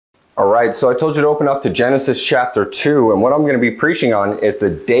All right, so I told you to open up to Genesis chapter 2, and what I'm going to be preaching on is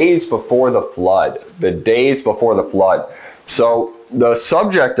the days before the flood. The days before the flood. So the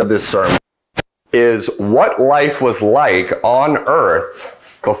subject of this sermon is what life was like on earth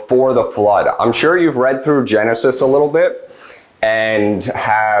before the flood. I'm sure you've read through Genesis a little bit and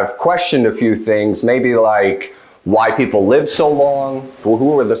have questioned a few things, maybe like why people lived so long, who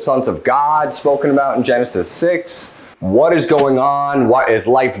were the sons of God spoken about in Genesis 6, what is going on, what is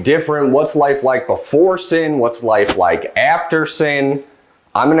life different, what's life like before sin, what's life like after sin.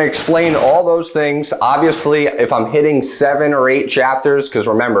 I'm going to explain all those things. Obviously, if I'm hitting 7 or 8 chapters, because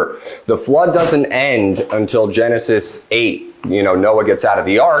remember, the flood doesn't end until Genesis 8. You know, Noah gets out of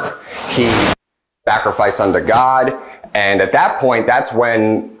the ark, he sacrificed unto God, and at that point, that's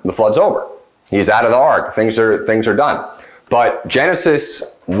when the flood's over. He's out of the ark, things are done. But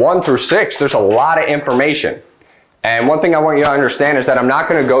Genesis 1 through 6, there's a lot of information. And one thing I want you to understand is that I'm not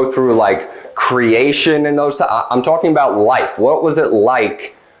going to go through like creation and those. I'm talking about life. What was it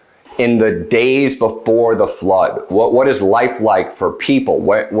like in the days before the flood? What is life like for people?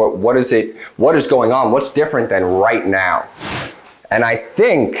 What is it? What is going on? What's different than right now? And I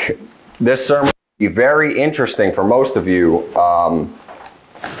think this sermon will be very interesting for most of you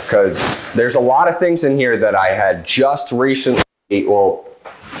because there's a lot of things in here that I had just recently,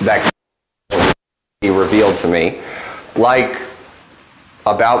 that be revealed to me, like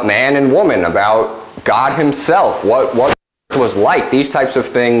about man and woman, about God himself, what was like. These types of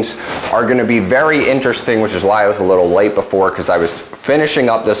things are going to be very interesting, which is why I was a little late before, because I was finishing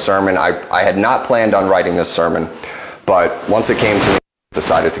up this sermon. I had not planned on writing this sermon, but once it came to me, I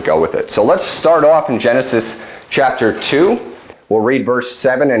decided to go with it. So let's start off in Genesis chapter 2. We'll read verse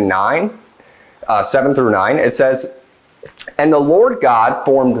 7 and 9, 7 through 9. It says, "And the Lord God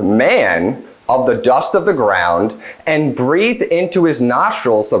formed man of the dust of the ground, and breathed into his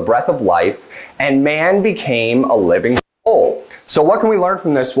nostrils the breath of life, and man became a living soul." So what can we learn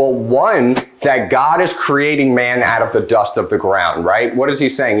from this? Well, one, that God is creating man out of the dust of the ground, right? What is he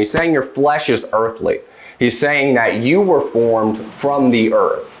saying? He's saying your flesh is earthly. He's saying that you were formed from the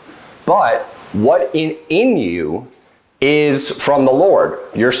earth. But what in you is from the Lord,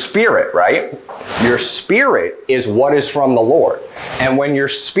 your spirit, right? Your spirit is what is from the Lord. And when your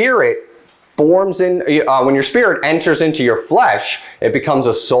spirit when your spirit enters into your flesh, it becomes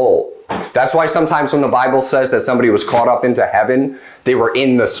a soul. That's why sometimes when the Bible says that somebody was caught up into heaven, they were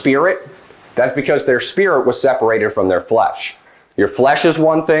in the spirit. That's because their spirit was separated from their flesh. Your flesh is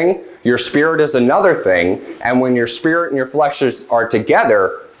one thing, your spirit is another thing, and when your spirit and your flesh are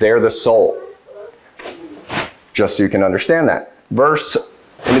together, they're the soul. Just so you can understand that.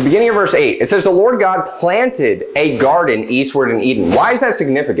 In the beginning of verse 8, it says, "The Lord God planted a garden eastward in Eden." Why is that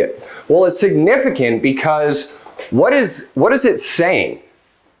significant? Well, it's significant because what is it saying?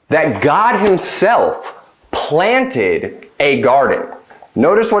 That God himself planted a garden.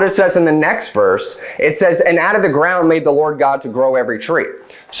 Notice what it says in the next verse. It says, "And out of the ground made the Lord God to grow every tree."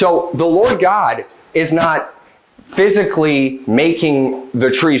 So the Lord God is not physically making the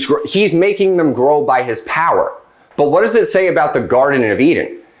trees grow. He's making them grow by his power. But what does it say about the Garden of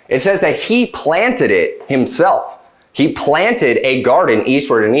Eden? It says that he planted it himself. He planted a garden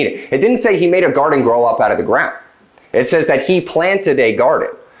eastward in Eden. It didn't say he made a garden grow up out of the ground. It says that he planted a garden.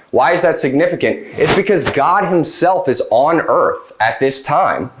 Why is that significant? It's because God himself is on earth at this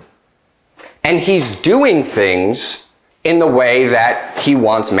time, and he's doing things in the way that he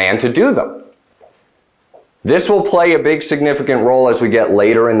wants man to do them. This will play a big significant role as we get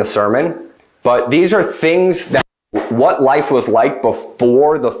later in the sermon, but these are things that what life was like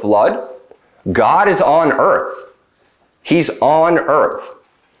before the flood. God is on earth. He's on earth.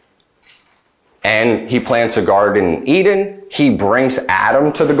 And he plants a garden in Eden. He brings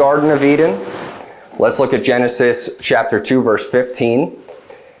Adam to the Garden of Eden. Let's look at Genesis chapter 2, verse 15.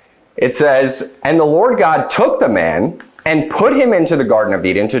 It says, "And the Lord God took the man and put him into the Garden of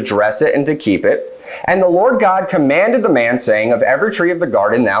Eden to dress it and to keep it. And the Lord God commanded the man, saying, Of every tree of the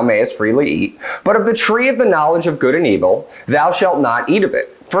garden thou mayest freely eat, but of the tree of the knowledge of good and evil thou shalt not eat of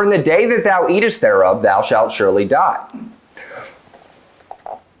it. For in the day that thou eatest thereof thou shalt surely die."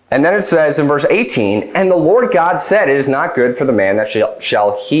 And then it says in verse 18, "And the Lord God said, It is not good for the man that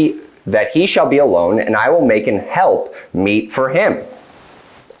he shall be alone, and I will make an help meet for him."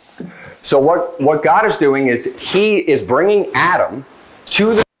 So what God is doing is he is bringing Adam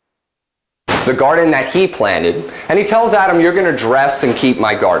to the garden that he planted, and he tells Adam, "You're going to dress and keep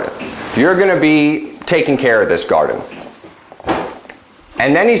my garden. You're going to be taking care of this garden."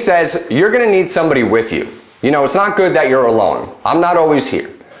 And then he says, "You're going to need somebody with you. You know, it's not good that you're alone. I'm not always here.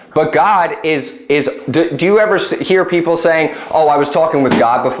 But God do you ever hear people saying, oh, I was talking with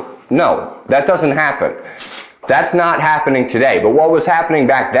God before? No, that doesn't happen. That's not happening today. But what was happening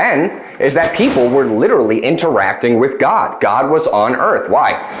back then is that people were literally interacting with God. God was on earth.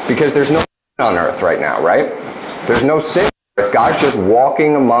 Why? Because there's no sin on earth right now, right? There's no sin on earth. God's just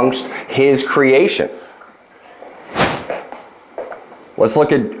walking amongst his creation. Let's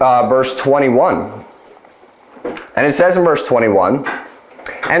look at verse 21. And it says in verse 21,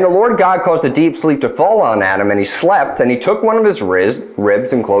 and the Lord God caused a deep sleep to fall on Adam, and he slept, and he took one of his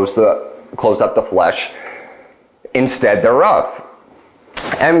ribs and closed up the flesh instead thereof.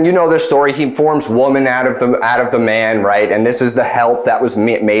 And you know the story, he forms woman out of the man, right? And this is the help that was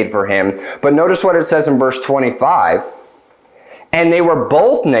made for him. But notice what it says in verse 25. And they were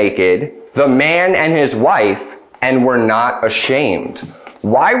both naked, the man and his wife, and were not ashamed.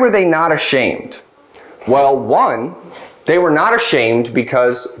 Why were they not ashamed? Well, one, they were not ashamed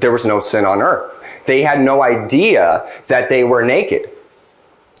because there was no sin on earth. They had no idea that they were naked.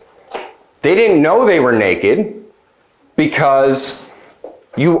 They didn't know they were naked because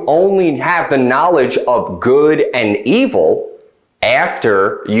you only have the knowledge of good and evil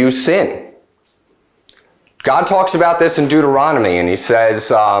after you sin. God talks about this in Deuteronomy, and he says,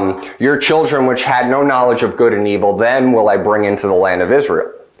 your children which had no knowledge of good and evil, them will I bring into the land of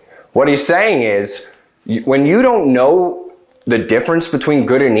Israel. What he's saying is, when you don't know the difference between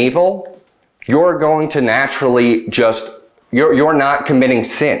good and evil, you're going to naturally you're not committing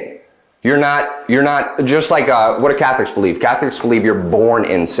sin. You're not just like what do Catholics believe? Catholics believe you're born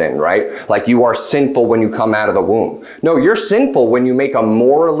in sin, right? Like you are sinful when you come out of the womb. No, you're sinful when you make a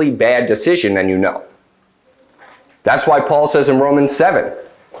morally bad decision and you know. That's why Paul says in Romans 7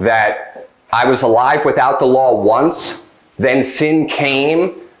 that I was alive without the law once, then sin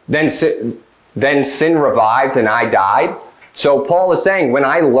came, then sin revived and I died. So Paul is saying when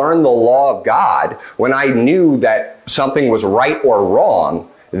I learned the law of God, when I knew that something was right or wrong,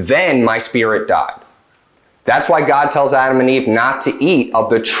 then my spirit died. That's why God tells Adam and Eve not to eat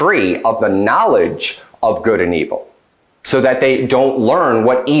of the tree of the knowledge of good and evil, so that they don't learn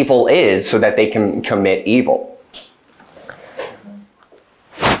what evil is, so that they can commit evil.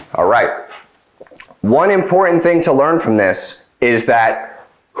 All right. One important thing to learn from this is that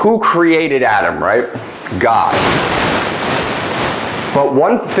who created Adam, right? God. But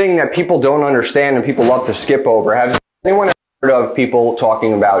one thing that people don't understand and people love to skip over, has anyone heard of people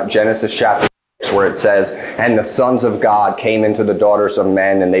talking about Genesis chapter 6 where it says, and the sons of God came into the daughters of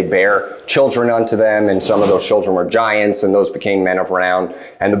men and they bare children unto them, and some of those children were giants and those became men of renown.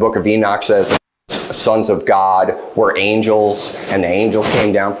 And the book of Enoch says the sons of God were angels, and the angels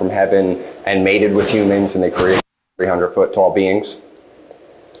came down from heaven and mated with humans, and they created 300-foot tall beings.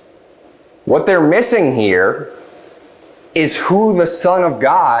 What they're missing here is who the Son of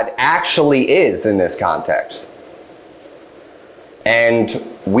God actually is in this context. And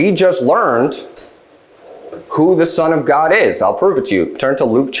we just learned who the Son of God is. I'll prove it to you. Turn to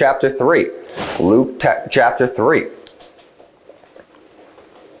Luke chapter 3. Luke chapter 3.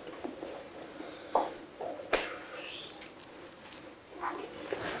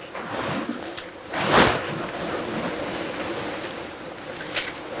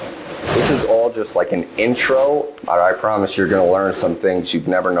 This is all just like an intro, but I promise you're going to learn some things you've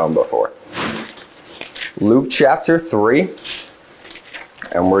never known before. Luke chapter 3,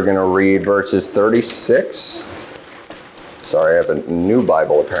 and we're going to read verses 36. Sorry, I have a new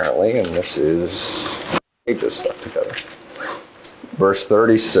Bible apparently, and this is pages stuck together. Verse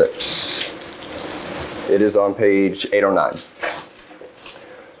 36. It is on page 809.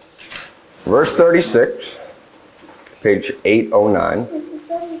 Verse 36, page 809.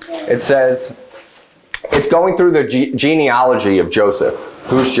 It says, it's going through the genealogy of Joseph.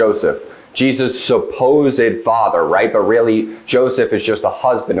 Who's Joseph? Jesus' supposed father, right? But really, Joseph is just the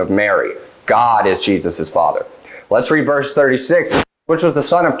husband of Mary. God is Jesus' father. Let's read verse 36. Which was the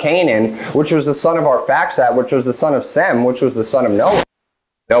son of Canaan, which was the son of Arphaxad, which was the son of Sem, which was the son of Noah.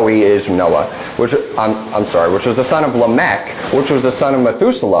 Noe is Noah. Which was the son of Lamech, which was the son of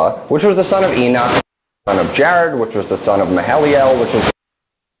Methuselah, which was the son of Enoch, son of Jared, which was the son of Mahaliel, which was the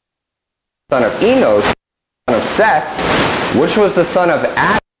son of Enos, son of Seth, which was the son of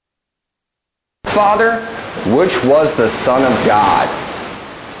Adam, father, which was the Son of God.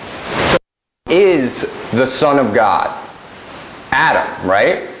 So is the Son of God Adam,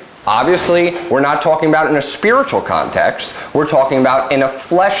 right? Obviously, we're not talking about in a spiritual context. We're talking about in a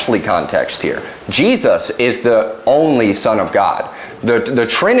fleshly context here. Jesus is the only Son of God. The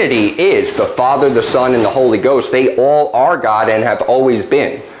Trinity is the Father, the Son, and the Holy Ghost. They all are God and have always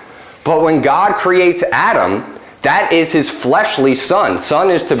been. But when God creates Adam, That is his fleshly son. Son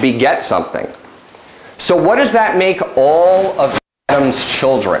is to beget something. So what does that make all of Adam's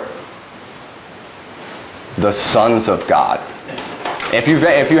children? The sons of God. If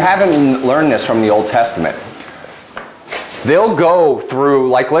you haven't learned this from the Old Testament, they'll go through,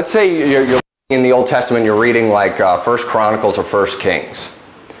 like, let's say you're in the Old Testament, you're reading like 1 Chronicles or 1 Kings.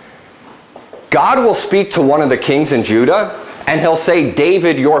 God will speak to one of the kings in Judah, and he'll say,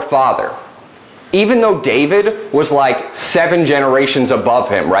 David, your father. Even though David was like 7 generations above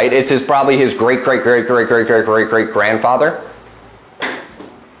him, right? It's probably his great-great-great-great-great-great-great-grandfather.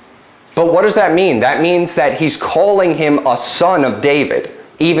 But what does that mean? That means that he's calling him a son of David,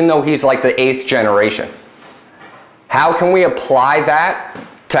 even though he's like the 8th generation. How can we apply that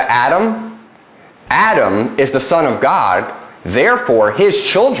to Adam? Adam is the son of God, therefore his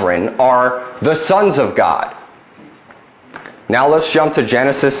children are the sons of God. Now let's jump to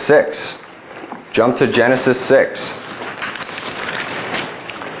Genesis 6. Jump to Genesis 6.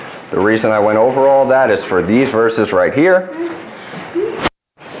 The reason I went over all that is for these verses right here.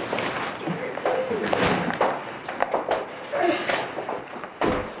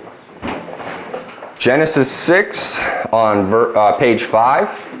 Genesis 6 on page 5.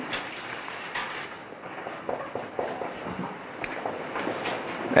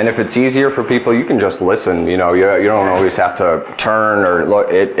 And if it's easier for people, you can just listen. You know, you don't always have to turn or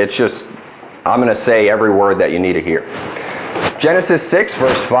look. It's just, I'm going to say every word that you need to hear. Genesis 6,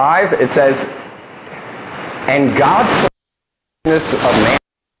 verse 5, it says, And God saw the wickedness of man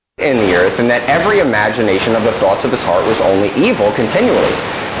in the earth, and that every imagination of the thoughts of his heart was only evil continually.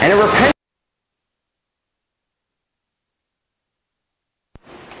 And it repented.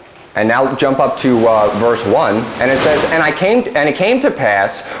 And now jump up to verse 1, and it says, And it came to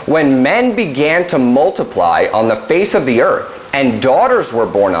pass, when men began to multiply on the face of the earth, and daughters were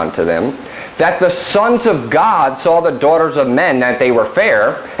born unto them, that the sons of God saw the daughters of men, that they were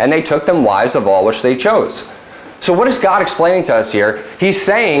fair, and they took them wives of all which they chose. So what is God explaining to us here? He's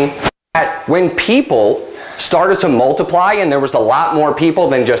saying that when people started to multiply, and there was a lot more people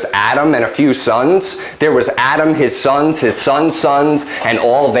than just Adam and a few sons. There was Adam, his sons' sons, and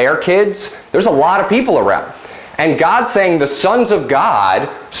all their kids. There's a lot of people around. And God's saying the sons of God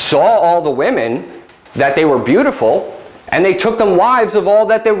saw all the women, that they were beautiful, and they took them wives of all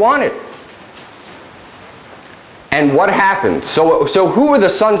that they wanted. And what happened? So who were the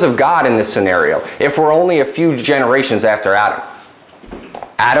sons of God in this scenario, if we're only a few generations after Adam?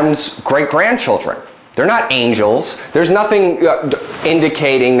 Adam's great-grandchildren. They're not angels. There's nothing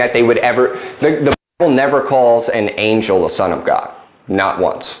indicating that they would ever... The Bible never calls an angel a son of God. Not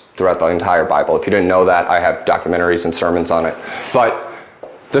once throughout the entire Bible. If you didn't know that, I have documentaries and sermons on it. But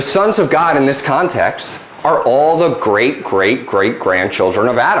the sons of God in this context are all the great-great-great-grandchildren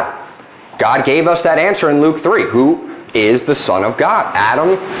of Adam. God gave us that answer in Luke 3. Who is the son of God?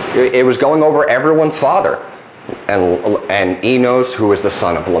 Adam, it was going over everyone's father. And Enos, who is the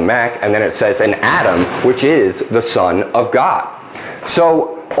son of Lamech, and then it says, and Adam, which is the son of God.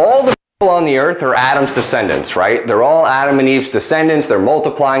 So all the people on the earth are Adam's descendants, right? They're all Adam and Eve's descendants. They're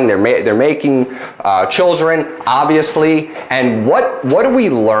multiplying. They're making children, obviously. And what do we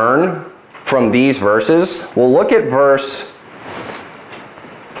learn from these verses? We'll look at verse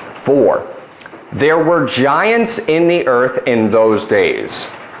 4. There were giants in the earth in those days.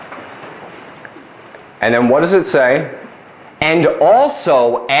 And then what does it say? And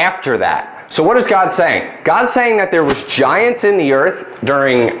also after that. So what is God saying? God's saying that there was giants in the earth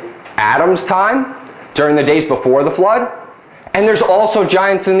during Adam's time, during the days before the flood, and there's also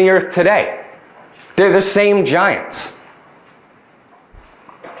giants in the earth today. They're the same giants.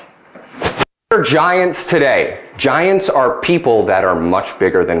 There are giants today. Giants are people that are much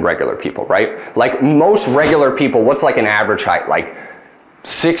bigger than regular people, right? Like most regular people, what's like an average height? Like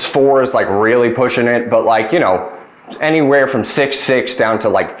 6'4" is like really pushing it, but like, you know, anywhere from 6'6" down to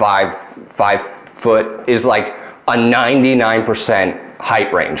like 5 foot is like a 99%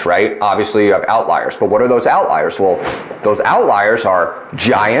 height range, right? Obviously you have outliers, but what are those outliers? Well, those outliers are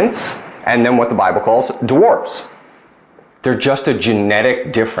giants, and then what the Bible calls dwarfs. They're just a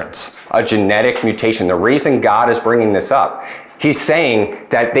genetic difference, a genetic mutation. The reason God is bringing this up, he's saying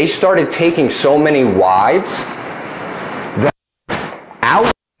that they started taking so many wives that out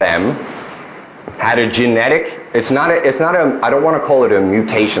of them had a genetic, it's not a, I don't want to call it a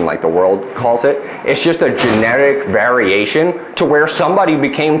mutation like the world calls it. It's just a genetic variation to where somebody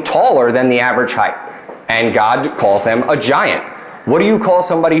became taller than the average height. And God calls them a giant. What do you call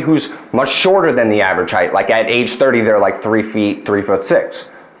somebody who's much shorter than the average height? Like at age 30, they're like 3 feet, 3'6".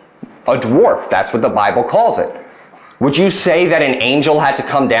 A dwarf, that's what the Bible calls it. Would you say that an angel had to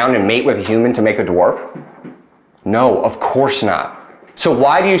come down and mate with a human to make a dwarf? No, of course not. So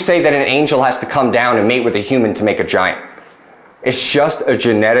why do you say that an angel has to come down and mate with a human to make a giant? It's just a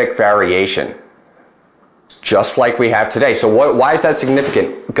genetic variation, just like we have today. So why is that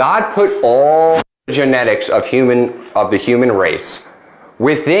significant? God put all the genetics of the human race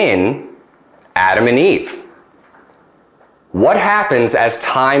within Adam and Eve. What happens as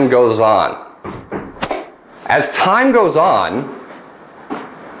time goes on? As time goes on,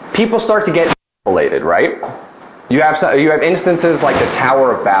 people start to get isolated, right? You have instances like the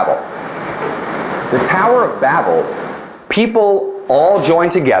Tower of Babel. The Tower of Babel, people all join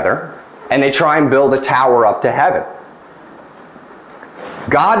together and they try and build a tower up to heaven.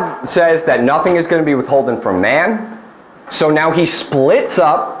 God says that nothing is going to be withholden from man, so now he splits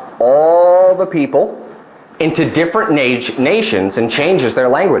up all the people into different nations and changes their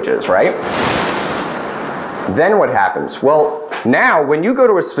languages, right? Then what happens? Well, now when you go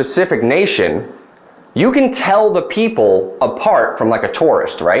to a specific nation, you can tell the people apart from like a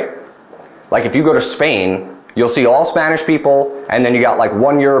tourist, right? Like if you go to Spain, you'll see all Spanish people, and then you got like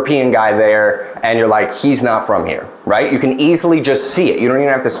one European guy there, and you're like, he's not from here, right? You can easily just see it. You don't even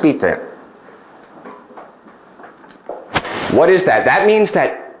have to speak to him. What is that? That means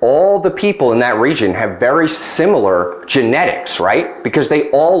that all the people in that region have very similar genetics, right? Because they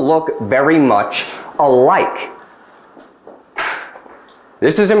all look very much alike.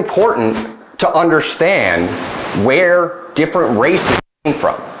 This is important to understand where different races came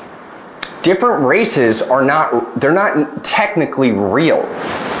from. Different races are they're not technically real.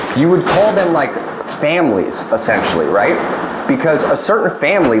 You would call them like families, essentially, right? Because a certain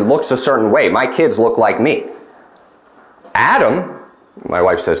family looks a certain way. My kids look like me. Adam, my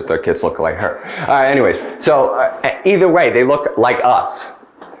wife says their kids look like her. Anyways, so either way, they look like us.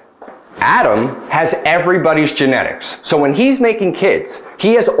 Adam has everybody's genetics. So when he's making kids,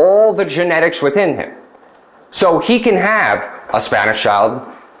 he has all the genetics within him. So he can have a Spanish child.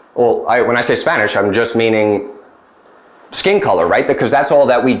 Well, when I say Spanish, I'm just meaning skin color, right? Because that's all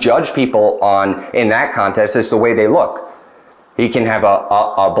that we judge people on in that context is the way they look. He can have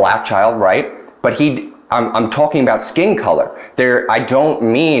a black child, right? But I'm talking about skin color. I don't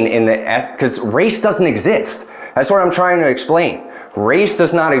mean because race doesn't exist. That's what I'm trying to explain. Race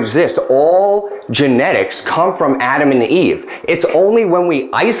does not exist. All genetics come from Adam and Eve. It's only when we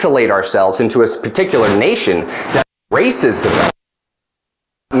isolate ourselves into a particular nation that races develop.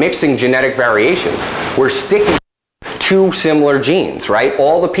 Mixing genetic variations. We're sticking to two similar genes, right?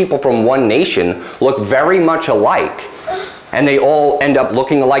 All the people from one nation look very much alike, and they all end up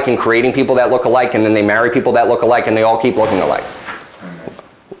looking alike and creating people that look alike, and then they marry people that look alike, and they all keep looking alike.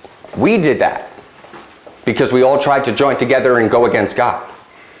 We did that because we all tried to join together and go against God.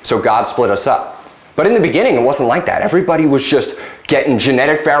 So God split us up. But in the beginning, it wasn't like that. Everybody was just getting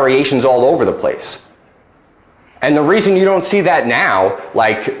genetic variations all over the place. And the reason you don't see that now,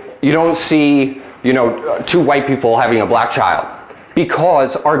 like you don't see, two white people having a black child,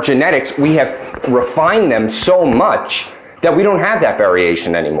 because our genetics, we have refined them so much that we don't have that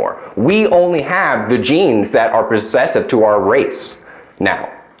variation anymore. We only have the genes that are possessive to our race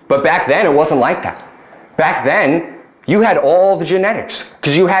now. But back then, it wasn't like that. Back then, you had all the genetics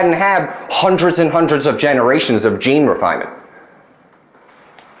because you hadn't had hundreds and hundreds of generations of gene refinement.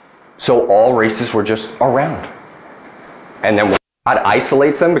 So all races were just around. And then God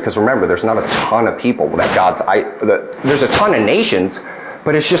isolates them, because remember, there's not a ton of people that there's a ton of nations,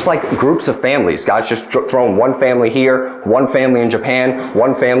 but it's just like groups of families. God's just thrown one family here, one family in Japan,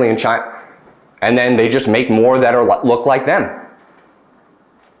 one family in China, and then they just make more that look like them.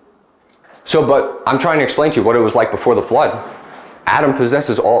 So, but I'm trying to explain to you what it was like before the flood. Adam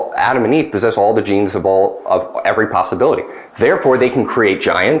and Eve possess all the genes of every possibility. Therefore, they can create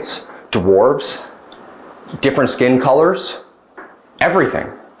giants, dwarves, different skin colors, everything,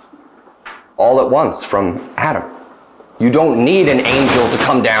 all at once from Adam. You don't need an angel to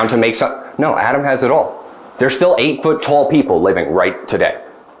come down to make some. No, Adam has it all. There's still 8-foot tall people living right today.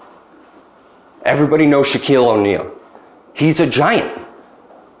 Everybody knows Shaquille O'Neal. He's a giant.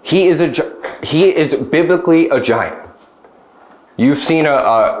 He is biblically a giant. You've seen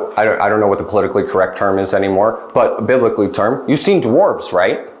I don't know what the politically correct term is anymore, but a biblically term. You've seen dwarves,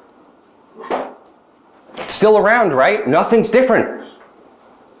 right? Still around, right? Nothing's different.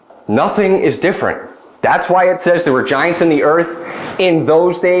 Nothing is different. That's why it says there were giants in the earth in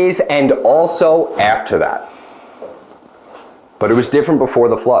those days and also after that. But it was different before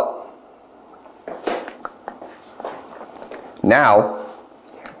the flood. Now,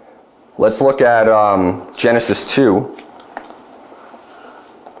 let's look at Genesis 2.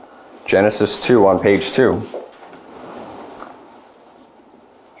 Genesis 2 on page 2.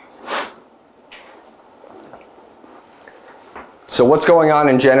 So what's going on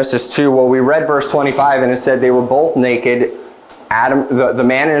in Genesis 2? Well, we read verse 25 and it said they were both naked, Adam, the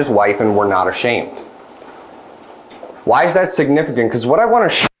man and his wife, and were not ashamed. Why is that significant? Because what I want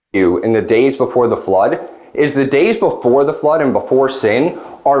to show you in the days before the flood is the days before the flood and before sin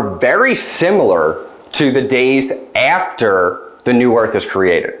are very similar to the days after the new earth is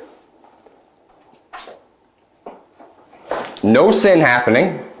created. No sin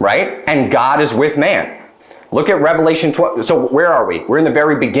happening, right? And God is with man. Look at Revelation 12. So where are we? We're in the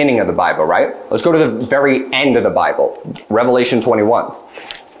very beginning of the Bible, right? Let's go to the very end of the Bible. Revelation 21.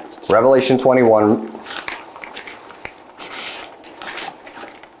 Revelation 21.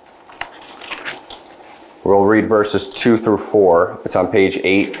 We'll read verses 2 through 4. It's on page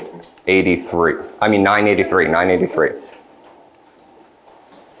 983. 983.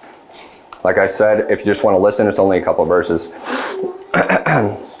 Like I said, if you just want to listen, it's only a couple verses.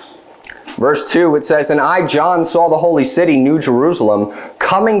 Verse 2, it says, "And I, John, saw the holy city, New Jerusalem,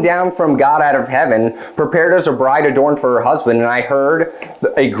 coming down from God out of heaven, prepared as a bride adorned for her husband. And I heard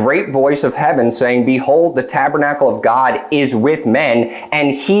a great voice of heaven saying, Behold, the tabernacle of God is with men,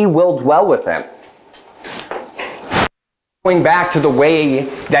 and he will dwell with them." Going back to the way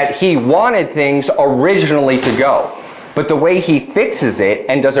that he wanted things originally to go. But the way he fixes it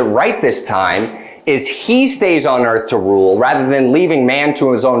and does it right this time is he stays on earth to rule rather than leaving man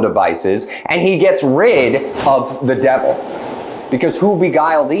to his own devices, and he gets rid of the devil. Because who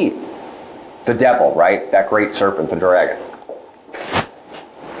beguiled Eve? The devil, right? That great serpent, the dragon.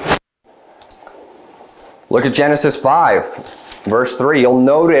 Look at Genesis 5, verse 3. You'll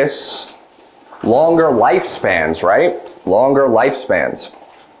notice longer lifespans, right? Longer lifespans.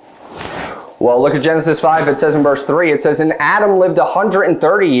 Well, look at Genesis 5. It says in verse 3, it says, "And Adam lived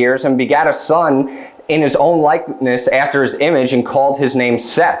 130 years and begat a son in his own likeness after his image and called his name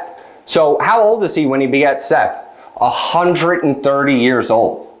Seth." So how old is he when he begat Seth? 130 years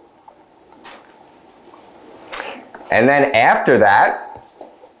old. And then after that,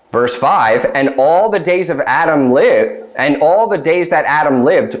 verse 5, "And all the days of Adam lived, and all the days that Adam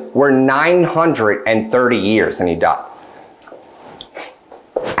lived were 930 years, and he died."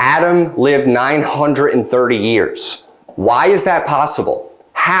 Adam lived 930 years. Why is that possible?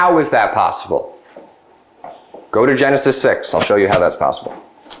 How is that possible? Go to Genesis 6. I'll show you how that's possible.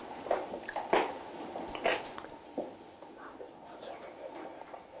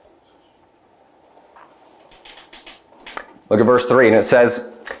 Look at verse 3, and it says,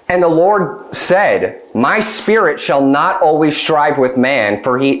 "And the Lord said, My spirit shall not always strive with man,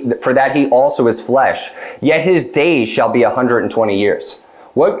 for that he also is flesh, yet his days shall be 120 years.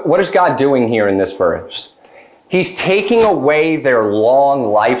 What is God doing here in this verse? He's taking away their long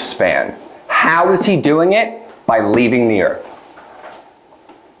lifespan. How is he doing it? By leaving the earth.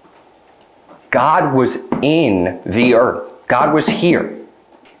 God was in the earth. God was here,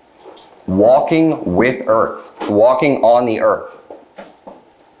 walking with earth, walking on the earth.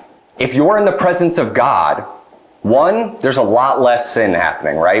 If you're in the presence of God, one, there's a lot less sin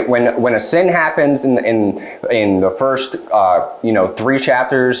happening, right? When a sin happens in the first 3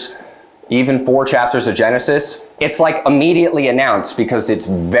 chapters, even 4 chapters of Genesis, it's like immediately announced because it's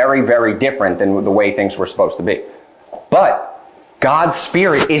very, very different than the way things were supposed to be. But God's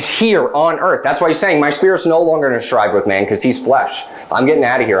spirit is here on earth. That's why he's saying, my spirit's no longer going to strive with man because he's flesh. I'm getting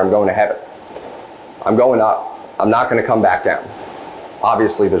out of here. I'm going to heaven. I'm going up. I'm not going to come back down.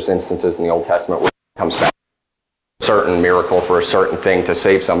 Obviously, there's instances in the Old Testament where he comes back. Certain miracle for a certain thing to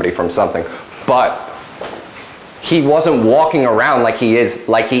save somebody from something, but he wasn't walking around like he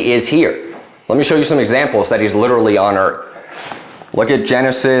is here. Let me show you some examples that he's literally on earth. Look at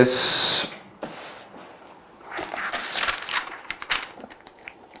Genesis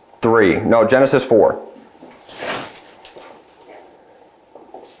 4.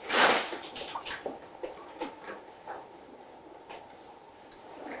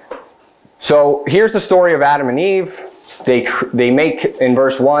 So here's the story of Adam and Eve. They make, in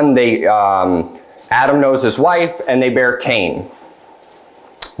verse 1, Adam knows his wife, and they bear Cain.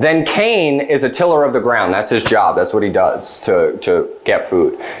 Then Cain is a tiller of the ground. That's his job. That's what he does to get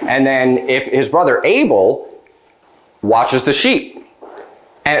food. And then if his brother Abel watches the sheep.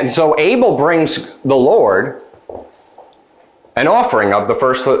 And so Abel brings the Lord an offering of the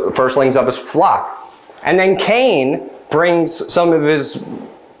firstlings of his flock. And then Cain brings some of his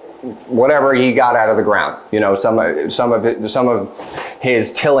whatever he got out of the ground, some of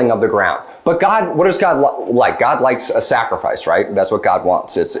his tilling of the ground. But God, what does God like? God likes a sacrifice, right? That's what God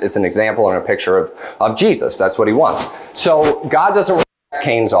wants. It's an example and a picture of Jesus. That's what he wants. So God doesn't respect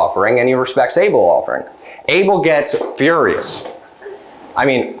Cain's offering, and he respects Abel's offering. Abel gets furious.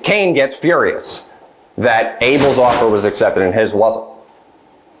 Cain gets furious. that Abel's offer was accepted and his wasn't.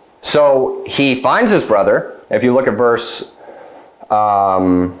 So he finds his brother. If you look at verse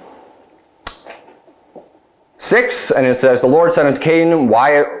 6, and it says, the Lord said unto Cain,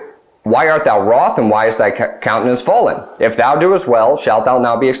 why art thou wroth, and why is thy countenance fallen? If thou doest well, shalt thou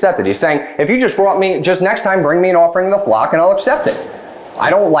not be accepted. He's saying, if you just brought me, just next time bring me an offering of the flock, and I'll accept it. I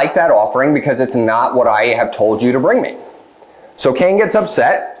don't like that offering because it's not what I have told you to bring me. So Cain gets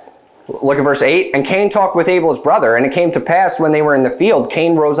upset. Look at verse 8. And Cain talked with Abel his brother, and it came to pass when they were in the field,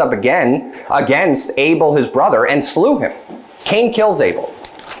 Cain rose up again against Abel his brother and slew him. Cain kills Abel.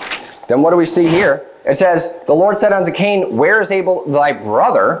 Then what do we see here? It says, the Lord said unto Cain, where is Abel thy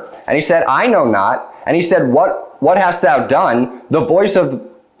brother? And he said, I know not. And he said, what hast thou done? The voice of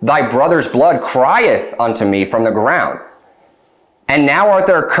thy brother's blood crieth unto me from the ground. And now art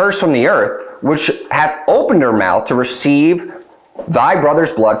thou cursed from the earth, which hath opened her mouth to receive thy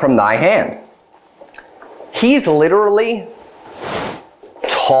brother's blood from thy hand. He's literally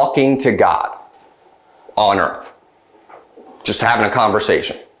talking to God on earth, just having a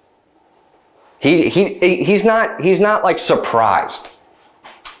conversation. He's not like surprised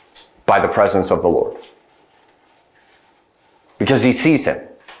by the presence of the Lord, because he sees him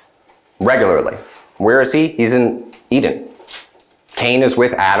regularly. Where is he? He's in Eden. Cain is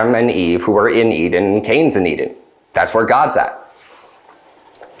with Adam and Eve, who are in Eden, and Cain's in Eden. That's where God's at.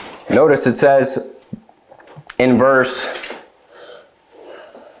 Notice it says in verse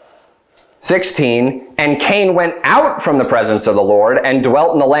 16, and Cain went out from the presence of the Lord and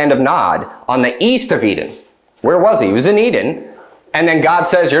dwelt in the land of Nod on the east of Eden. Where was he? He was in Eden. And then God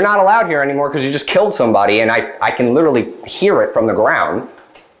says, you're not allowed here anymore because you just killed somebody, and I can literally hear it from the ground.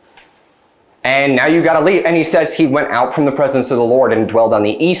 And now you got to leave. And he says he went out from the presence of the Lord and dwelled on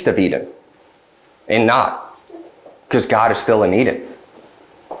the east of Eden in Nod, because God is still in Eden.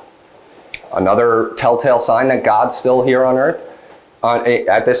 Another telltale sign that God's still here on earth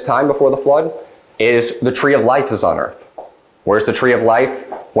at this time before the flood is the tree of life is on earth. Where's the tree of life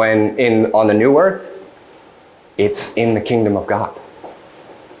when on the new earth? It's in the kingdom of God,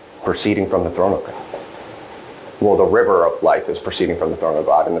 proceeding from the throne of God. Well, the river of life is proceeding from the throne of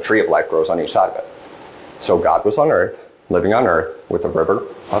God, and the tree of life grows on each side of it. So God was on earth, living on earth, with the river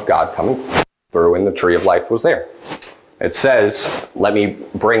of God coming through, and the tree of life was there. It says, let me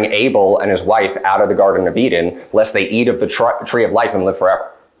bring Abel and his wife out of the Garden of Eden, lest they eat of the tree of life and live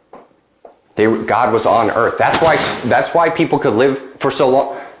forever. God was on earth. That's why people could live for so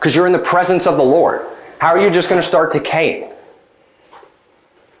long, because you're in the presence of the Lord. How are you just going to start decaying?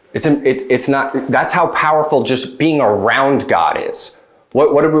 It's not. That's how powerful just being around God is.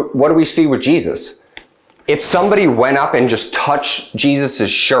 What do we see with Jesus? If somebody went up and just touched Jesus'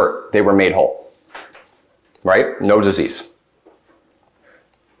 shirt, they were made whole. Right? No disease.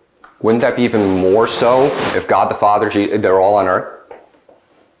 Wouldn't that be even more so if God the Father, they're all on earth?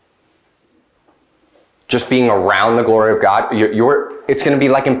 Just being around the glory of God, it's going to be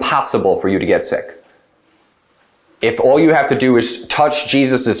like impossible for you to get sick. If all you have to do is touch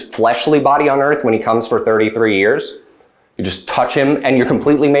Jesus' fleshly body on earth when he comes for 33 years, you just touch him and you're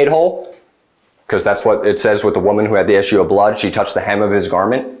completely made whole. Because that's what it says with the woman who had the issue of blood. She touched the hem of his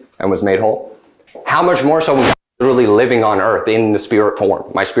garment and was made whole. How much more so when God is literally living on earth in the spirit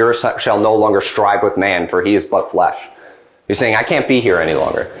form? My spirit shall no longer strive with man, for he is but flesh. He's saying, I can't be here any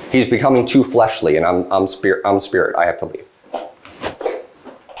longer. He's becoming too fleshly, and I'm spirit. I have to leave.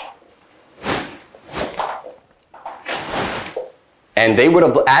 And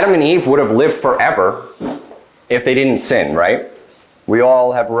Adam and Eve would have lived forever if they didn't sin, right? We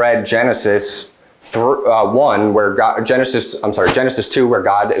all have read Genesis 1, Genesis 2, where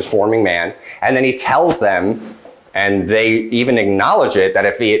God is forming man, and then he tells them, and they even acknowledge it, that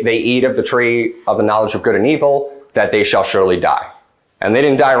if they eat of the tree of the knowledge of good and evil, that they shall surely die. And they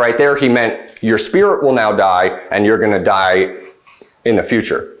didn't die right there. He meant your spirit will now die, and you're going to die in the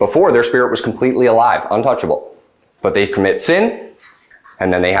future. Before, their spirit was completely alive, untouchable. But they commit sin,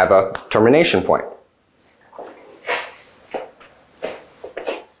 and then they have a termination point.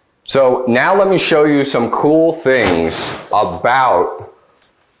 So now let me show you some cool things about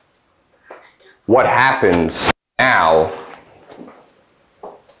what happens now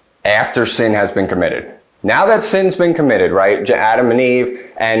after sin has been committed. Now that sin's been committed, right? Adam and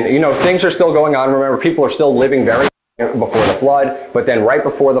Eve, and things are still going on. Remember, people are still living very before the flood, but then right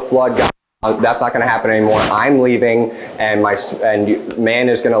before the flood, that's not going to happen anymore. I'm leaving, and man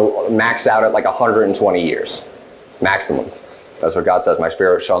is going to max out at like 120 years, maximum. That's what God says. My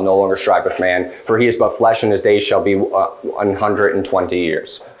spirit shall no longer strive with man, for he is but flesh, and his days shall be 120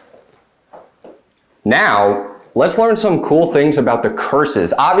 years. Now, let's learn some cool things about the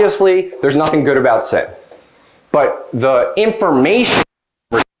curses. Obviously, there's nothing good about sin. But the information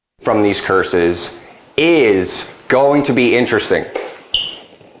from these curses is going to be interesting.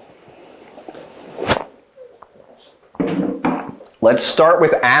 Let's start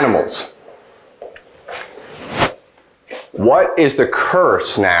with animals. What is the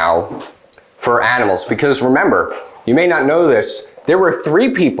curse now for animals? Because remember, you may not know this, there were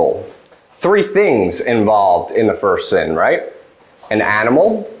three things involved in the first sin, right? An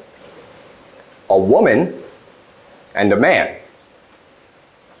animal, a woman, and a man.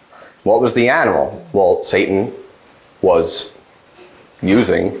 What was the animal? Well, Satan was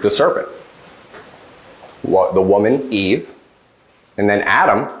using the serpent. The woman, Eve, and then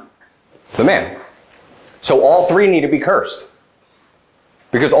Adam, the man. So all three need to be cursed,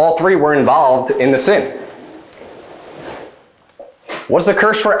 because all three were involved in the sin. What's the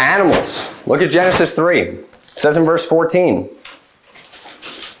curse for animals? Look at Genesis 3. It says in verse 14.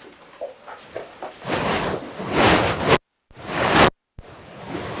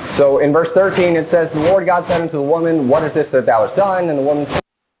 So in verse 13 it says, the Lord God said unto the woman, what is this that thou hast done? And the woman said,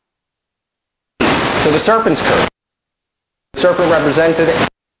 so the serpent's curse. The serpent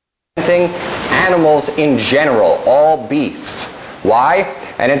representing animals in general, all beasts. Why?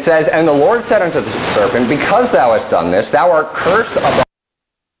 And it says, and the Lord said unto the serpent, because thou hast done this, thou art cursed above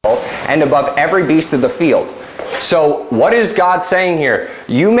all and above every beast of the field. So what is God saying here?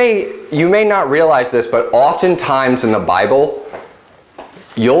 You may not realize this, but oftentimes in the Bible,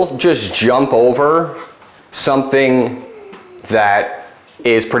 you'll just jump over something that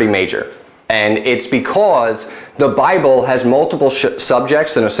is pretty major. And it's because the Bible has multiple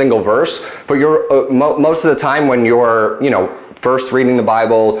subjects in a single verse, but you're most of the time when you're, first reading the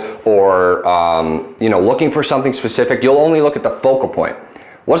Bible or, looking for something specific, you'll only look at the focal point.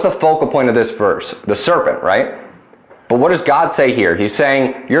 What's the focal point of this verse? The serpent, right? But what does God say here? He's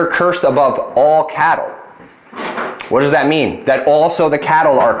saying, you're cursed above all cattle. What does that mean? That also the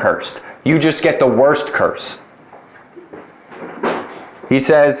cattle are cursed. You just get the worst curse. He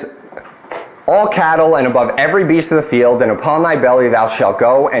says, all cattle and above every beast of the field, and upon thy belly thou shalt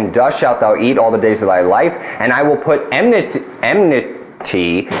go, and dust shalt thou eat all the days of thy life, and I will put enmity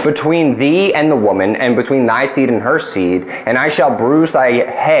between thee and the woman, and between thy seed and her seed, and I shall bruise thy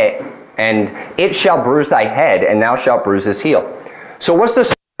head, and it shall bruise thy head, and thou shalt bruise his heel. So what's the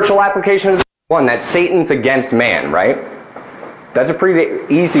spiritual application of this one? That Satan's against man, right? That's a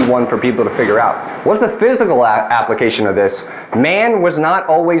pretty easy one for people to figure out. What's the physical application of this? Man was not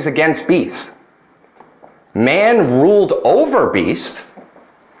always against beasts. Man ruled over beasts,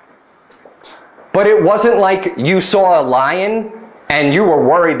 but it wasn't like you saw a lion and you were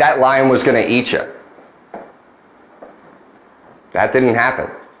worried that lion was going to eat you. That didn't happen.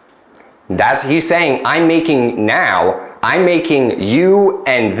 He's saying, I'm making you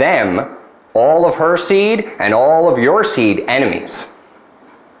and them, all of her seed and all of your seed, enemies.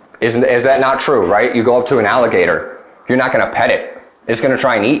 Is that not true, right? You go up to an alligator, you're not going to pet it. It's going to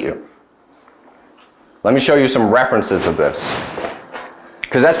try and eat you. Let me show you some references of this,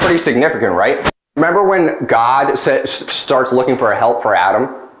 because that's pretty significant, right? Remember when God starts looking for a help for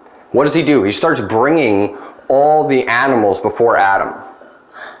Adam? What does he do? He starts bringing all the animals before Adam.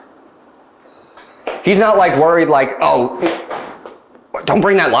 He's not like worried like, oh, don't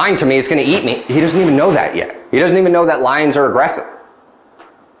bring that lion to me, it's going to eat me. He doesn't even know that yet. He doesn't even know that lions are aggressive.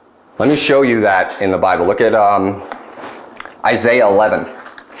 Let me show you that in the Bible. Look at Isaiah 11.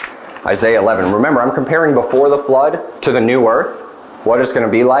 Isaiah 11. Remember, I'm comparing before the flood to the new earth, what it's going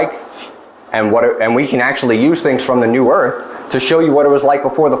to be like, and we can actually use things from the new earth to show you what it was like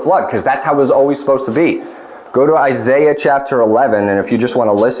before the flood, because that's how it was always supposed to be. Go to Isaiah chapter 11, and if you just want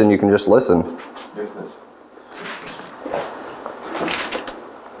to listen, you can just listen.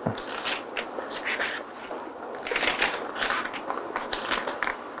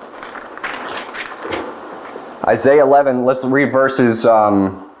 Isaiah 11, let's read verses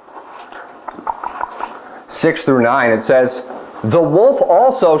 6 through 9. It says, the wolf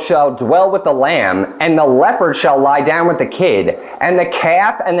also shall dwell with the lamb, and the leopard shall lie down with the kid, and the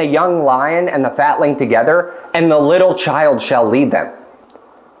calf and the young lion and the fatling together, and the little child shall lead them.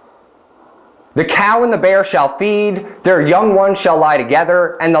 The cow and the bear shall feed, their young ones shall lie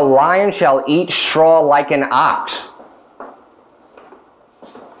together, and the lion shall eat straw like an ox.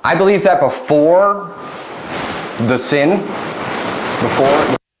 I believe that before the sin,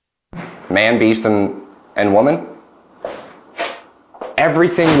 before man, beast, and woman,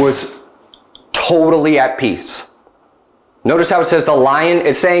 everything was totally at peace. Notice how it says the lion,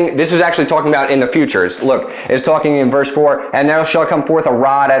 it's saying, this is actually talking about in the future. Look, it's talking in verse 4, and there shall come forth a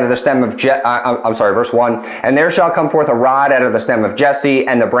rod out of the stem of verse 1, and there shall come forth a rod out of the stem of Jesse,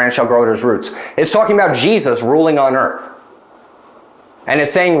 and the branch shall grow at his roots. It's talking about Jesus ruling on earth. And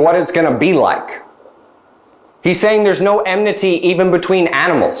it's saying what it's going to be like. He's saying there's no enmity even between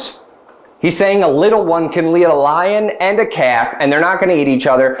animals. He's saying a little one can lead a lion and a calf, and they're not going to eat each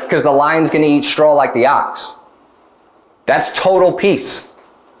other because the lion's going to eat straw like the ox. That's total peace.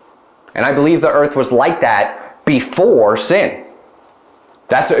 And I believe the earth was like that before sin.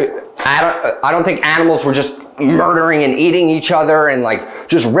 I don't think animals were just murdering and eating each other and like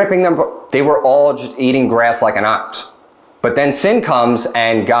just ripping them. They were all just eating grass like an ox. But then sin comes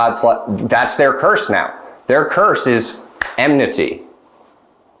and that's their curse now. Their curse is enmity.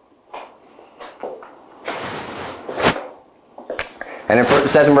 And it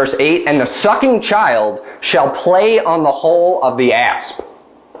says in verse 8, and the sucking child shall play on the hole of the asp.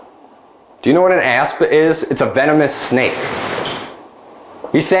 Do you know what an asp is? It's a venomous snake.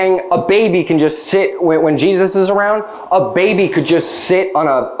 He's saying a baby can just sit, when Jesus is around, a baby could just sit on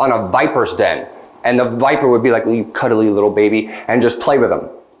a viper's den. And the viper would be like a cuddly little baby and just play with him.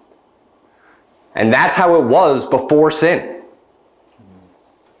 And that's how it was before sin.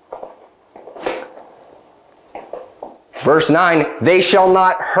 Verse 9, they shall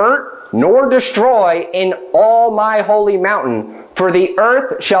not hurt nor destroy in all my holy mountain, for the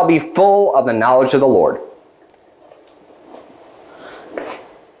earth shall be full of the knowledge of the Lord.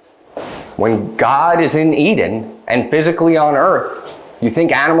 When God is in Eden and physically on earth, you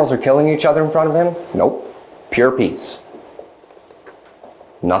think animals are killing each other in front of him? Nope. Pure peace.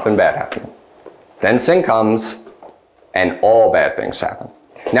 Nothing bad happening. Then sin comes and all bad things happen.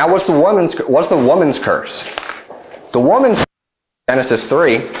 Now what's the woman's curse? The woman's, Genesis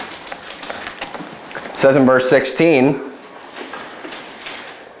 3, says in verse 16,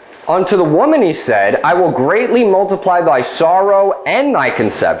 unto the woman he said, I will greatly multiply thy sorrow and thy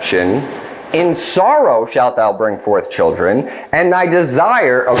conception. In sorrow shalt thou bring forth children, and thy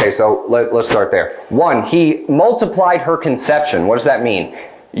desire... Okay, so let's start there. 1, he multiplied her conception. What does that mean?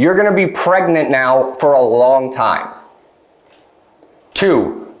 You're going to be pregnant now for a long time.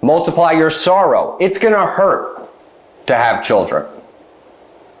 2, multiply your sorrow. It's going to hurt to have children.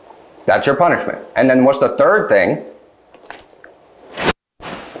 That's your punishment. And then what's the third thing?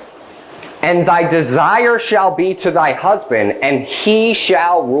 And thy desire shall be to thy husband, and he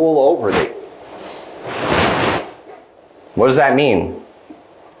shall rule over thee. What does that mean?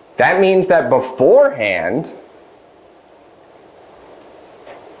 That means that beforehand,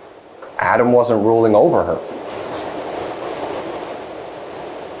 Adam wasn't ruling over her.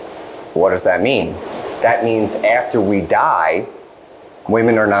 What does that mean? That means after we die,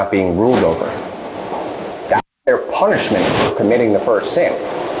 women are not being ruled over. That's their punishment for committing the first sin.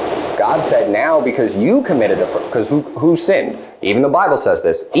 God said now because you committed the first, because who sinned? Even the Bible says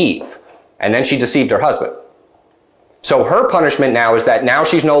this, Eve. And then she deceived her husband. So her punishment now is that now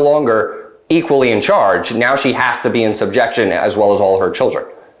she's no longer equally in charge. Now she has to be in subjection as well as all her children.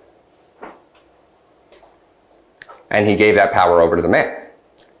 And he gave that power over to the man.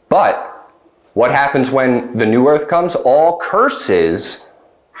 But what happens when the new earth comes? All curses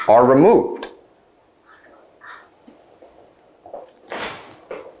are removed.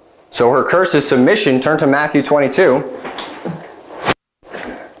 So her curse is submission. Turn to Matthew 22.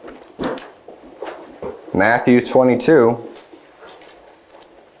 Matthew 22.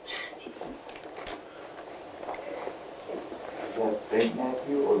 Just Saint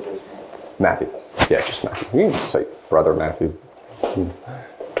Matthew or just Matthew? Matthew. Yeah, just Matthew. You can just say Brother Matthew.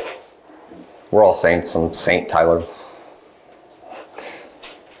 We're all saints. I'm Saint Tyler.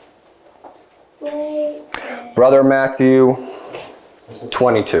 Brother Matthew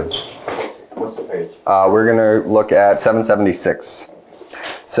 22. What's the page? We're going to look at 776.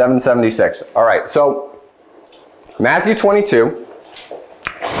 776. All right, so Matthew 22.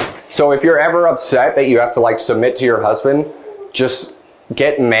 So if you're ever upset that you have to like submit to your husband, just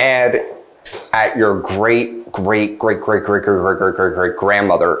get mad at your great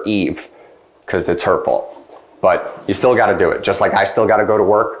grandmother Eve, because it's her fault. But you still got to do it. Just like I still got to go to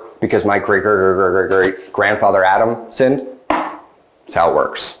work because my great grandfather Adam sinned. That's how it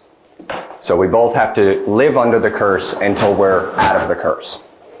works. So we both have to live under the curse until we're out of the curse.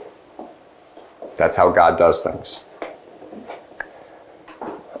 That's how God does things.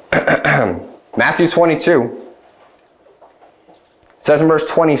 Matthew 22 says in verse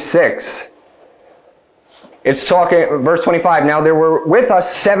 26, It's talking, verse 25, now there were with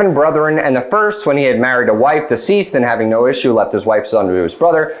us 7 brethren, and the first, when he had married a wife, deceased, and having no issue, left his wife's son to his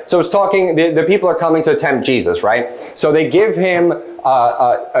brother. So it's talking, the people are coming to tempt Jesus, right? So they give him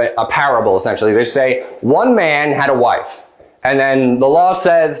a parable, essentially. They say, one man had a wife, and then the law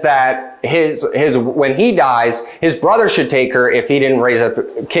says that when he dies, his brother should take her if he didn't raise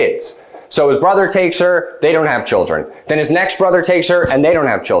up kids. So his brother takes her, they don't have children. Then his next brother takes her, and they don't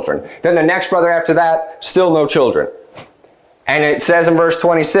have children. Then the next brother after that, still no children. And it says in verse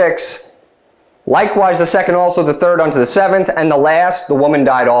 26, likewise the second also, the third unto the 7th, and the last, the woman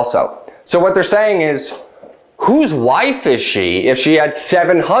died also. So what they're saying is, whose wife is she if she had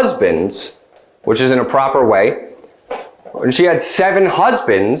 7 husbands, which is in a proper way, when she had 7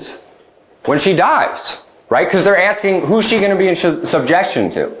 husbands when she dies, right? Because they're asking, who's she going to be in subjection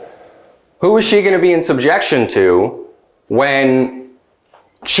to? Who is she going to be in subjection to when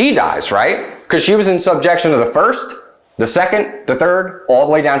she dies, right? Because she was in subjection to the first, the second, the third, all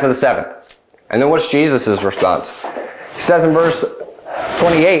the way down to the 7th. And then what's Jesus' response? He says in verse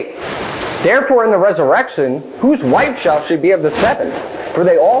 28, therefore in the resurrection, whose wife shall she be of the 7th? For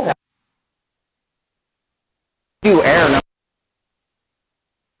they all have you err not.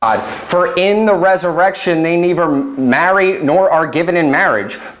 God. For in the resurrection they neither marry nor are given in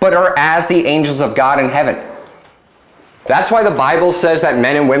marriage, but are as the angels of God in heaven. That's why the Bible says that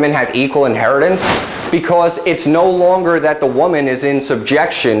men and women have equal inheritance, because it's no longer that the woman is in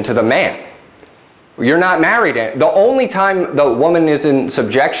subjection to the man. You're not married. The only time the woman is in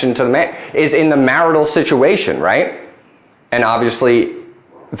subjection to the man is in the marital situation, right? And obviously,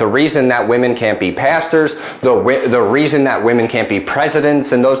 the reason that women can't be pastors, the reason that women can't be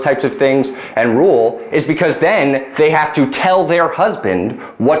presidents and those types of things and rule is because then they have to tell their husband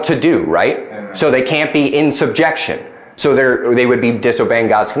what to do, right? Amen. So they can't be in subjection. So they would be disobeying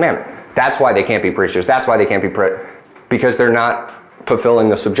God's commandment. That's why they can't be preachers. That's why they can't be because they're not fulfilling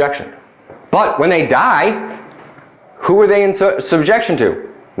the subjection. But when they die, who are they in subjection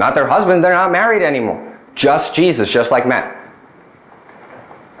to? Not their husband. They're not married anymore. Just Jesus, just like men.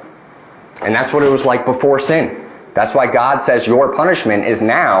 And that's what it was like before sin. That's why God says your punishment is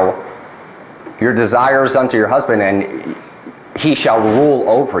now your desires unto your husband, and he shall rule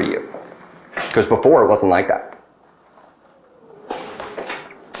over you. Because before it wasn't like that.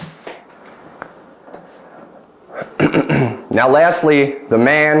 Now lastly, the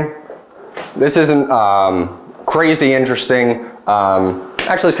man. This isn't crazy interesting.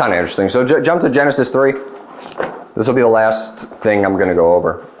 Actually, it's kind of interesting. So jump to Genesis 3. This will be the last thing I'm going to go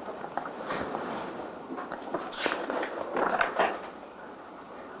over.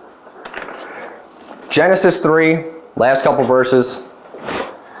 Genesis 3, last couple verses.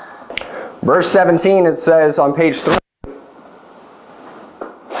 Verse 17, it says on page 3,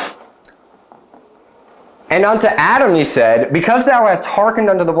 and unto Adam he said, because thou hast hearkened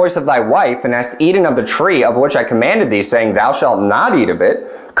unto the voice of thy wife, and hast eaten of the tree of which I commanded thee, saying, thou shalt not eat of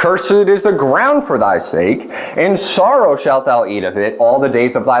it, cursed is the ground for thy sake, in sorrow shalt thou eat of it all the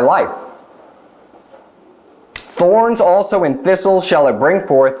days of thy life. Thorns also and thistles shall it bring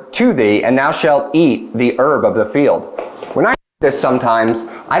forth to thee, and thou shalt eat the herb of the field. When I read this sometimes,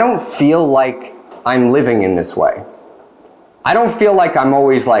 I don't feel like I'm living in this way. I don't feel like I'm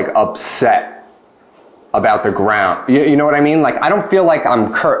always like upset about the ground. You know what I mean? Like, I don't feel like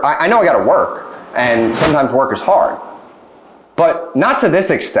I'm cursed. I know I gotta work, and sometimes work is hard. But not to this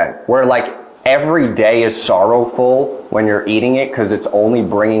extent, where like every day is sorrowful when you're eating it because it's only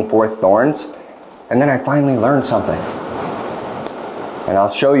bringing forth thorns. And then I finally learned something. And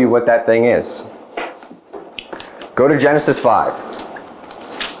I'll show you what that thing is. Go to Genesis 5.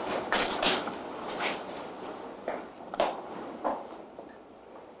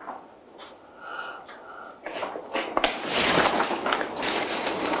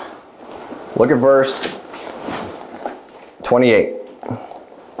 Look at verse 28.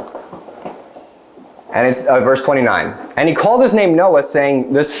 And it's verse 29. And he called his name Noah,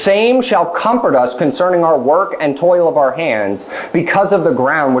 saying, the same shall comfort us concerning our work and toil of our hands, because of the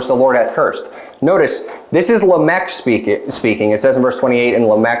ground which the Lord hath cursed. Notice, this is Lamech speaking. It says in verse 28, and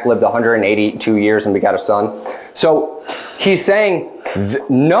Lamech lived 182 years and begat a son. So he's saying,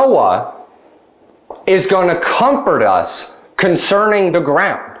 Noah is going to comfort us concerning the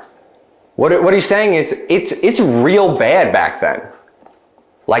ground. What he's saying is, it's real bad back then.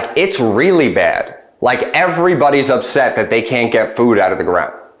 Like, it's really bad. Like, everybody's upset that they can't get food out of the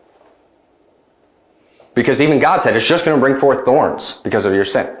ground. Because even God said it's just going to bring forth thorns because of your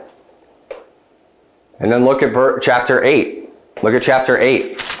sin. And then look at chapter 8. Look at chapter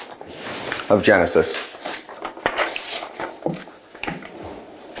 8 of Genesis.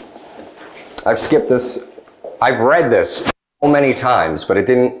 I've skipped this I've read this so many times, but it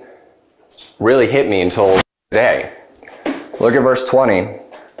didn't really hit me until today. Look at verse 20.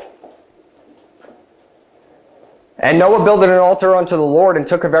 And Noah builded an altar unto the Lord, and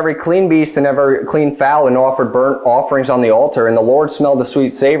took of every clean beast and every clean fowl, and offered burnt offerings on the altar. And the Lord smelled the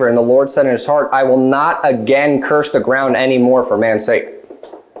sweet savor. And the Lord said in his heart, I will not again curse the ground any more for man's sake.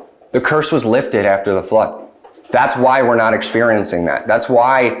 The curse was lifted after the flood. That's why we're not experiencing that. That's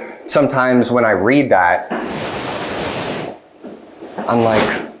why sometimes when I read that, I'm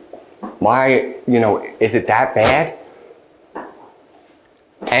like, why, is it that bad?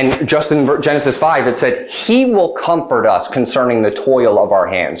 And just in Genesis 5, it said, he will comfort us concerning the toil of our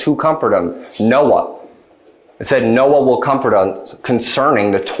hands. Who comforted him? Noah. It said, Noah will comfort us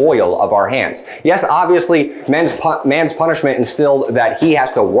concerning the toil of our hands. Yes, obviously, man's punishment instilled that he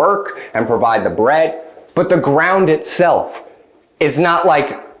has to work and provide the bread, but the ground itself is not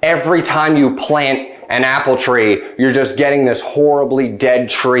like every time you plant an apple tree, you're just getting this horribly dead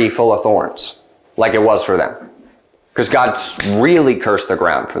tree full of thorns, like it was for them. Because God really cursed the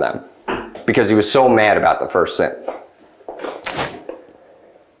ground for them because he was so mad about the first sin.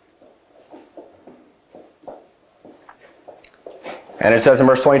 And it says in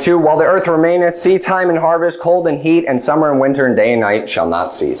verse 22, while the earth remaineth, seed time and harvest, cold and heat, and summer and winter, and day and night shall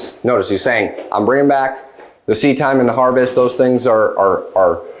not cease. Notice he's saying, I'm bringing back the seed time and the harvest. Those things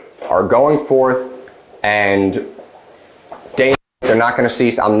are going forth, and day and night, they're not going to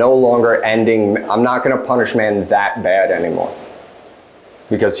cease. I'm no longer I'm not going to punish man that bad anymore.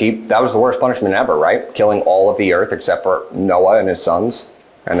 Because that was the worst punishment ever, right? Killing all of the earth except for Noah and his sons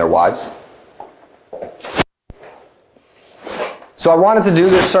and their wives. So I wanted to do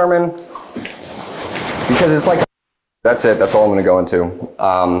this sermon because it's like, that's it, that's all I'm going to go into.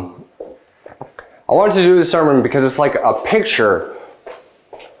 I wanted to do this sermon because it's like a picture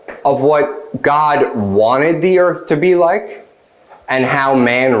of what God wanted the earth to be like and how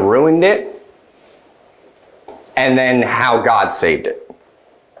man ruined it and then how God saved it.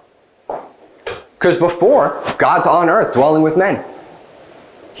 Because before, God's on earth dwelling with men.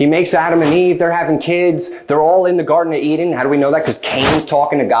 He makes Adam and Eve, they're having kids, they're all in the Garden of Eden. How do we know that? Because Cain's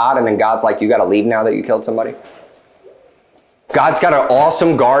talking to God and then God's like, you got to leave now that you killed somebody. God's got an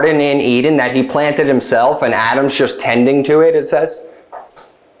awesome garden in Eden that he planted himself and Adam's just tending to it, it says.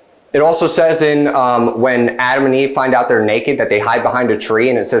 It also says in when Adam and Eve find out they're naked that they hide behind a tree,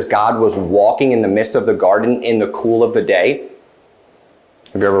 and it says God was walking in the midst of the garden in the cool of the day.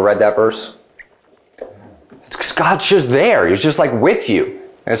 Have you ever read that verse? God's just there. He's just like with you.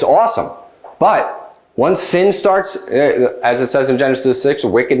 And it's awesome. But once sin starts, as it says in Genesis 6,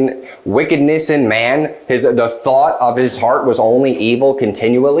 wickedness in man, the thought of his heart was only evil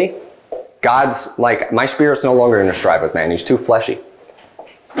continually. God's like, my spirit's no longer going to strive with man. He's too fleshy.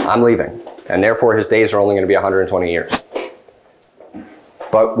 I'm leaving. And therefore his days are only going to be 120 years.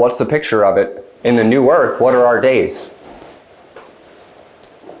 But what's the picture of it? In the new earth, what are our days?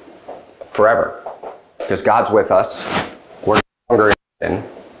 Forever. Because God's with us. We're no longer in sin.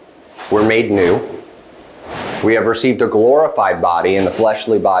 We're made new. We have received a glorified body and the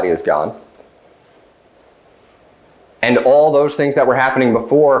fleshly body is gone. And all those things that were happening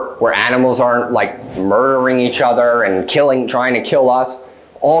before, where animals aren't like murdering each other and trying to kill us,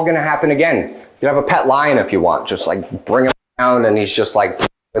 all going to happen again. You can have a pet lion if you want. Just like bring him around and he's just like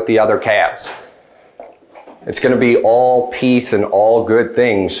with the other calves. It's going to be all peace and all good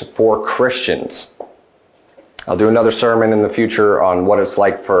things for Christians. I'll do another sermon in the future on what it's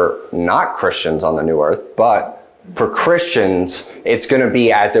like for not Christians on the new earth, but for Christians, it's going to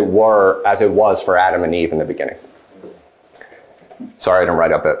be as it was for Adam and Eve in the beginning. Sorry I didn't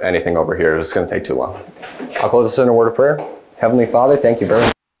write up anything over here. It's going to take too long. I'll close this in a word of prayer. Heavenly Father, thank you very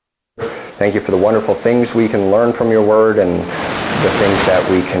much. Thank you for the wonderful things we can learn from your word and the things that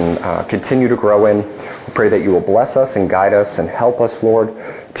we can continue to grow in. We pray that you will bless us and guide us and help us, Lord,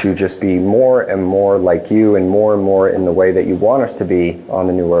 to just be more and more like you and more in the way that you want us to be on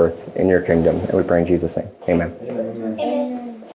the new earth in your kingdom. And we pray in Jesus' name. Amen. Amen.